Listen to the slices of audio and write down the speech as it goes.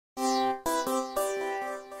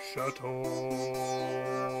Château.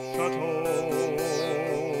 Château.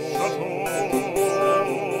 Château.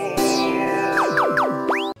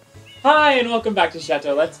 Hi, and welcome back to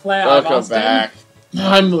Château. Let's play. Welcome back.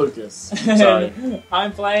 I'm Lucas. Sorry.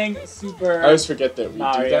 I'm playing Super I always forget that we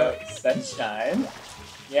Mario do that. Sunshine.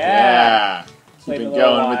 Yeah. Played Keeping a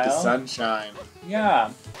little going with the while. sunshine.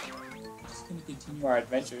 Yeah. Just gonna continue our It's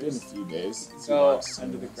been a adventures. few days. Go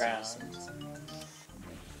under the ground.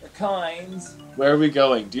 For coins. Where are we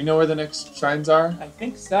going? Do you know where the next shrines are? I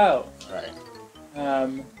think so. Right.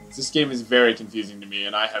 This game is very confusing to me,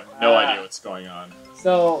 and I have no idea what's going on.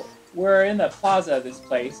 So we're in the plaza of this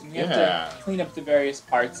place, and we have Yeah. to clean up the various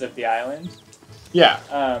parts of the island. Yeah.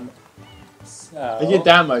 So I get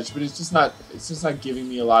that much, but it's just not giving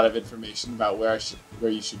me a lot of information about where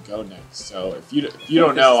you should go next. So if you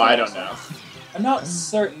don't know, I don't know. I'm not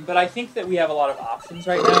certain, but I think that we have a lot of options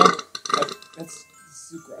right now. That's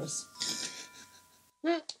so gross.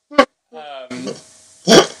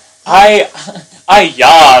 I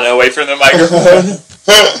yawn away from the microphone.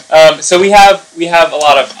 So we have a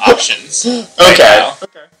lot of options. Right now,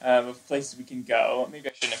 of places we can go. Maybe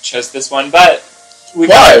I shouldn't have chose this one, but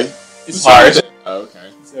Why? It's hard. Oh, okay.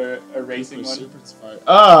 It's a racing one. Super smart.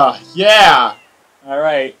 Yeah. All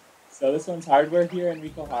right. So this one's hardware here in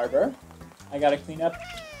Rico Harbor. I gotta clean up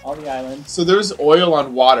all the island. So there's oil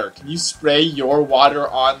on water. Can you spray your water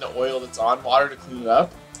on the oil that's on water to clean it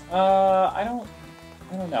up? I don't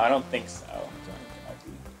know. I don't think so. I think it might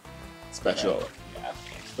be Special. Yeah.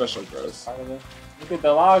 Special gross. Part of it. Look at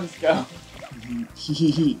the logs go. Ooh,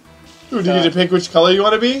 do you need to pick which color you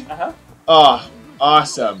want to be? Uh-huh. Oh,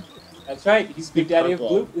 awesome. That's right. He's Big Daddy of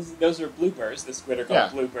purple. those are bloopers. The squid are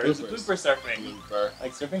called bloopers. Blooper surfing. Blooper.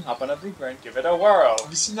 Like surfing, hop on a blooper and give it a whirl. Have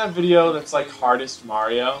you seen that video that's like Hardest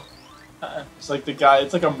Mario? Uh-uh. It's like the guy,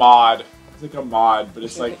 it's like a mod. It's like a mod, but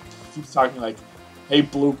it's like, he keeps talking like, hey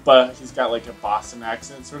bloopa. He's got like a Boston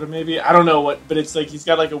accent sort of maybe. I don't know what, but it's like, he's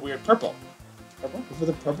got like a weird purple. Purple? Go for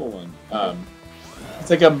the purple one. It's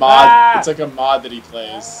like a mod, it's like a mod that he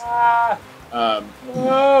plays.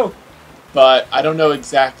 Whoa! But I don't know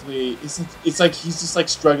exactly. It's like he's just like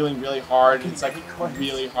struggling really hard. And it's like a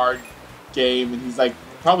really hard game, and he's like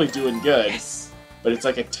probably doing good. Yes. But it's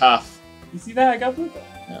like a tough. You see that? I got blooper.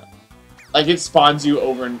 Yeah. Like it spawns you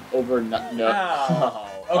over and over. No. Ow.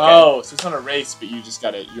 Okay. Oh, so it's not a race, but you just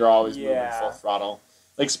gotta. You're always moving full throttle.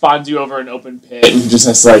 Like spawns you over an open pit. And just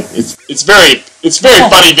has like it's very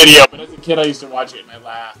funny video. But as a kid, I used to watch it and I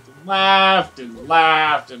laughed and laughed and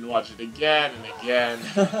laughed and watched it again and again.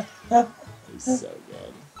 It's so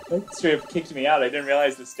good. That straight up kicked me out. I didn't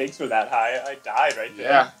realize the stakes were that high. I died right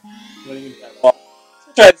there. Yeah. So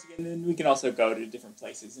try this again, and then we can also go to different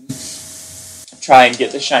places and try and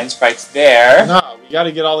get the shine sprites there. No, we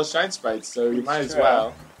gotta get all the shine sprites, so you might as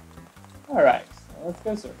well. Alright, so let's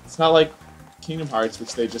go surf. It's not like Kingdom Hearts,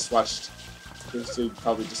 which they just watched. They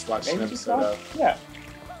probably just watched an episode of. Yeah.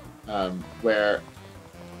 Where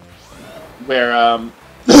The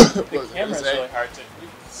camera's really hard to use.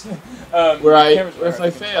 If I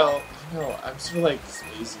fail, I'm sort of like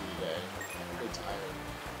lazy today. I'm really tired.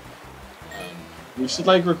 We should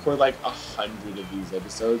like record like 100 of these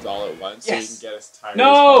episodes all at once so you can get as tired as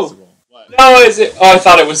possible. What? No, is it? Oh, I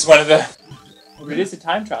thought it was one of the. It is a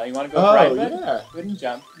time trial. You want to go for right, bud? Yeah. Go ahead and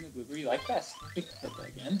jump. In the blooper you like best. Pick purple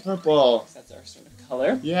again. Purple. That's our sort of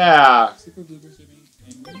color. Yeah. Super blooper swimming.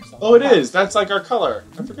 Oh, it is. That's like our color.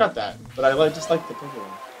 I forgot that. But I just like the purple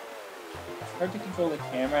one. It's hard to control the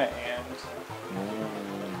camera and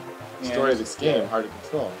Story of this game, hard to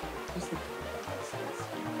control.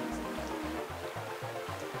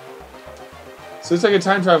 So it's like a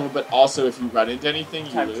time travel, but also if you run into anything,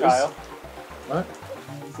 you lose. Time trial. What?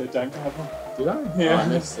 Is it time travel? Did I? Yeah. Oh, I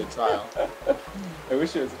missed the trial. I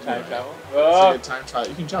wish it was a time travel. It's like a time trial.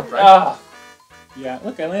 You can jump, right? Yeah,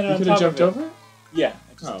 look, I landed on top of it. You could have jumped over it? Yeah,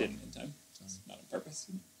 I just didn't in time. It's not on purpose.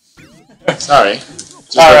 Sorry.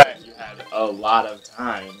 Alright. You had a lot of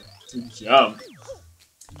time to jump.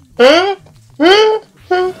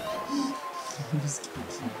 Just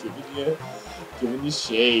giving you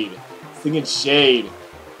shade. Singing shade.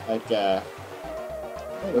 Like,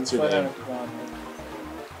 what's your name?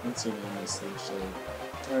 What's your name, Miss Shade?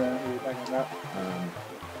 I don't know who you're talking about.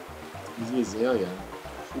 Easy Azalea.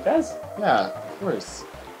 She does? Yeah, of course.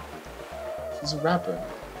 She's a rapper.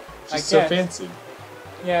 She's I so fancy.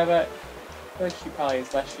 Yeah, but I feel like she probably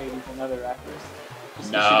is less shady than other rappers.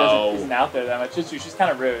 Just No. She isn't out there that much. She's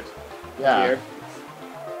kind of rude. Yeah.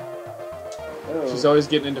 Oh. She's always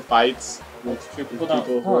getting into fights with people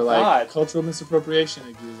who are like, cultural misappropriation,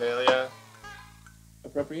 Azalea.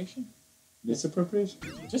 Appropriation? Misappropriation?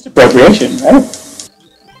 Just appropriation, right?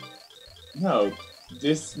 No.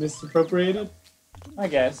 misappropriated? I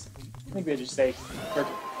guess. I think they just say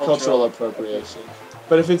cultural appropriation.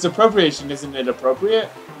 But if it's appropriation, isn't it appropriate?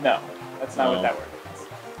 No, that's not what that word means.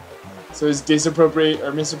 So is disappropriate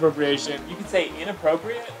or misappropriation? You could say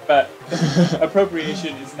inappropriate, but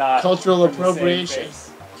appropriation is not cultural appropriation.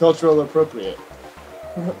 Cultural appropriate.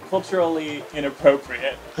 Culturally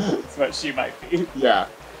inappropriate is what she might be. Yeah.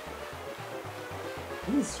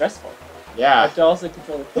 This is stressful. Yeah. I have to also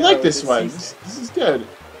control the camera. I like this one. This is good.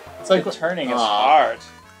 It's like the turning is hard.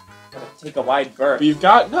 Gotta take a wide berth. But you've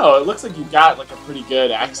got it looks like you've got like a pretty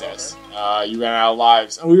good access. You ran out of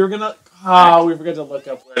lives. Oh, we forgot to look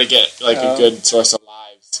up where to get like a good source of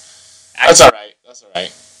lives. That's alright. That's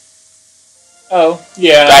alright. Oh,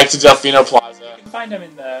 yeah. Back to Delfino Plaza. You can find them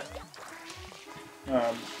in the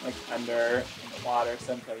like under in the water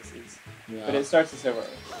some places. Yeah. But it starts us over.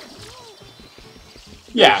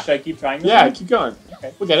 Yeah. Should I keep trying this? Yeah, one? keep going.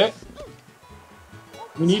 Okay. We'll get it.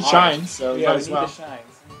 We need shines, so yeah, might as well. We need the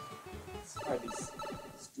shines. It's hard.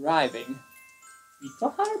 It's driving.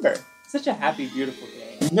 Beetle Harbor. Such a happy, beautiful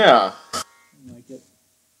game. Yeah. I like it.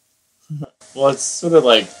 Well, it's sort of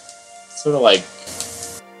like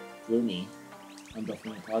gloomy on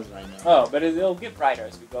Delfino Plaza right now. Oh, but it'll get brighter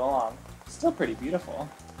as we go along. It's still pretty beautiful.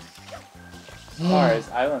 As far as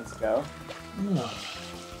islands go.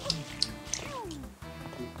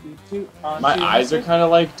 My eyes are kind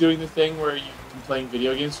of like doing the thing where you've been playing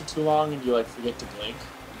video games for too long and you like forget to blink.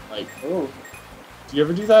 Like, ooh. Do you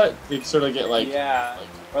ever do that? They sort of get like, yeah,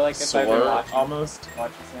 or like if I've been watching, almost.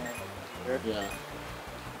 Watching something on the computer. Yeah.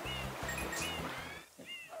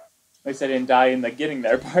 At least I didn't die in the getting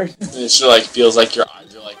there part. It sort of like feels like your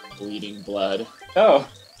eyes are like bleeding blood. Oh.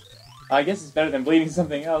 I guess it's better than bleeding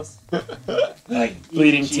something else. Like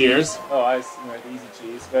bleeding tears. Oh, I was thinking about easy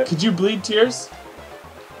cheese, but could you bleed tears?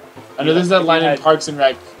 I know there's that line in Parks and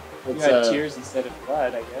Rec. You had tears instead of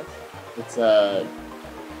blood, I guess. It's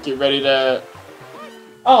get ready to.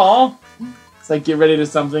 Oh. It's like get ready to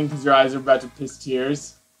something because your eyes are about to piss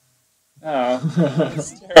tears. Oh,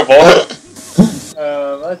 that's terrible.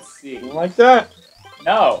 Let's see. You like that?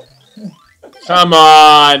 No. Come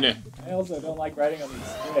on. I also don't like writing on these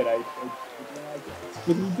squid. I don't like it.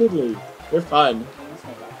 Skiddly diddly. They're fun.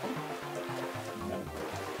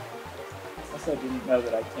 Also, I didn't know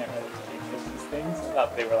that I can't really change these things. I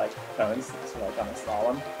thought they were like cones, so like on a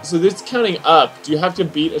slalom. So this counting up, do you have to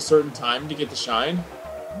beat a certain time to get the shine?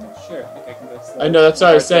 I'm not sure. I think I can go slow. I know, that's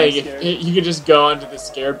what I was saying. If you could just go onto the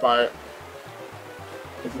scared part.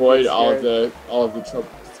 Avoid all of the troubles.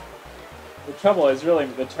 The trouble is really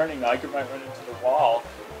the turning though. I could might run into the wall.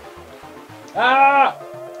 Ah!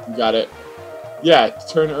 You got it. Yeah,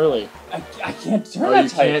 turn early. I can't turn that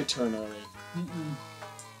tight. You can't turn early.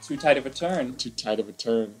 Too tight of a turn. Too tight of a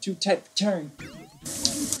turn. Too tight of a turn.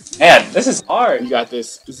 Man, this is hard. You got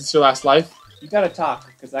this. Is this your last life? You gotta talk,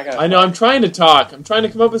 because I gotta I know, I'm trying to talk. I'm trying to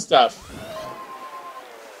come up with stuff.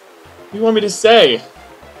 What do you want me to say?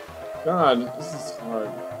 God, this is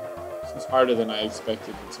hard. This is harder than I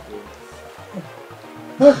expected it to be.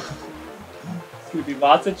 It's gonna be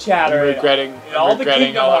lots of chatter. I'm regretting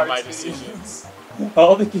all of my decisions.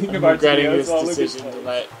 All the Kingdom Hearts regretting this decision to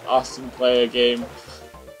let Austin play a game.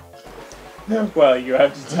 Well, you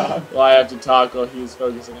have to talk. Well, I have to talk while he's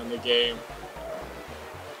focusing on the game.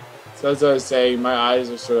 So as I was saying, my eyes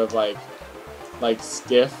are sort of like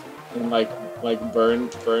stiff and like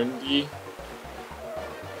burnedy.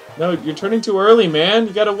 No, you're turning too early, man.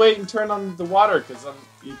 You gotta wait and turn on the water because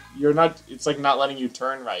you're not. It's like not letting you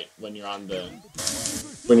turn right when you're on the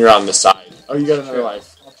side. Oh, you got another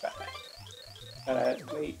life. I'll try. Gotta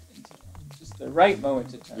wait until just the right moment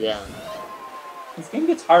to turn. Yeah. This game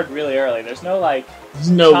gets hard really early. There's no There's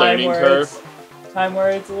no learning curve. Time where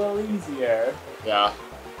it's a little easier. Yeah.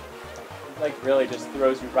 It like really just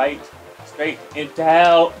throws you straight into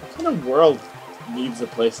hell. What kind of world needs a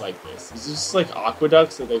place like this? Is this just like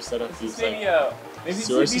aqueducts that they've set up these maybe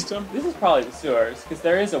sewer system? This is probably the sewers because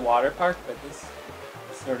there is a water park, but this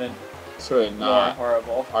is sort of not more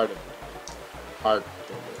horrible. Part of it.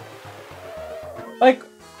 Like,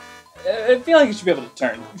 I feel like you should be able to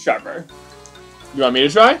turn sharper. You want me to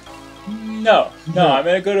try? No, I'm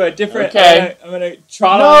gonna go to a different. Okay. I'm gonna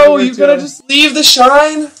trot. No, you gotta just leave the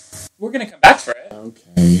shine. We're gonna come back for it.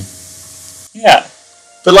 Okay. Yeah.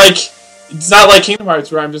 But it's not like Kingdom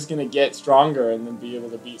Hearts where I'm just gonna get stronger and then be able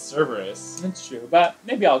to beat Cerberus. That's true, but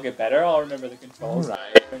maybe I'll get better. I'll remember the controls.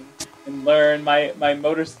 Alright. And learn. My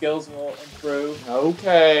motor skills will improve.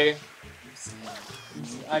 Okay.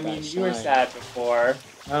 I mean, you were sad before.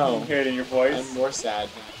 Oh. You can hear it in your voice. I'm more sad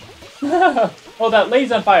now. Oh, that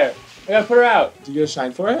lady's on fire. I gotta put her out. Do you get a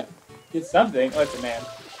shine for it? Get something. Oh, it's a man.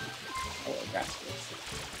 Oh, grass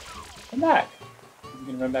fields. Come back. Is he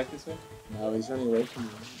gonna run back this way? No, he's running away from you.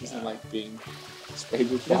 He doesn't like being sprayed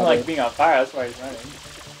with He doesn't water. like being on fire, that's why he's running.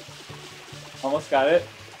 Almost got it.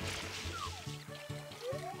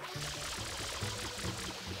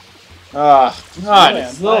 Ah, God, really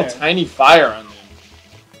it's a little fire. tiny fire on them.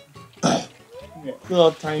 Come here.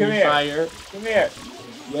 Little tiny Come here. fire. Come here.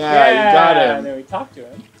 Yeah, you got And him. then we talked to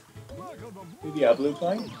him. Maybe a blue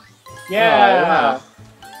coin? Yeah.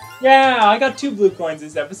 Yeah, I got 2 blue coins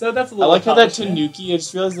this episode. That's a I little like how that accomplishment. Tanuki, I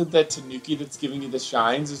just realized that Tanuki that's giving you the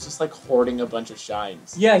shines is just like hoarding a bunch of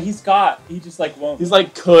shines. Yeah, he just like won't. He's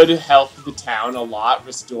like could help the town a lot,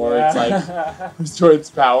 restore its like restore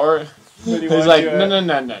its power. But he He's won't like, do it.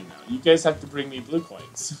 no. You guys have to bring me blue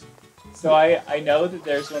coins. So I know that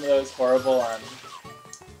there's one of those horrible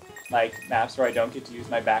like maps where I don't get to use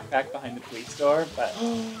my backpack behind the police door, but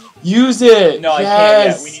Use it. no, I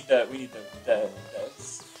yes. can't yet. We need the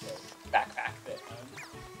backpack that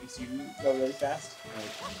makes you go really fast.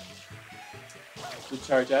 To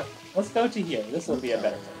charge up. Let's go to here. This will be a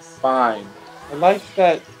better place. Fine. I like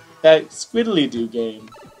that Squiddly-Doo game.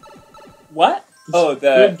 What? Oh,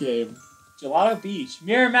 Good the game. Gelato Beach,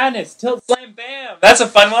 Mirror Madness, Tilt Slam Bam. That's a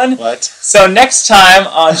fun one. What? So next time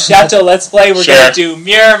on Château Let's Play, we're going to do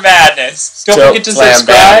Mirror Madness. Don't forget to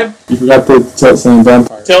subscribe. You forgot the Tilt Slam Bam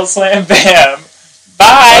part. Tilt Slam Bam. Why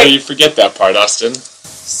Bye. do you forget that part, Austin?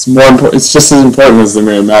 It's more important. It's just as important as the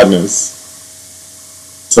Mirror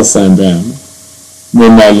Madness. Tilt Slam Bam.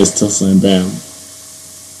 Mirror Madness, Tilt Slam Bam.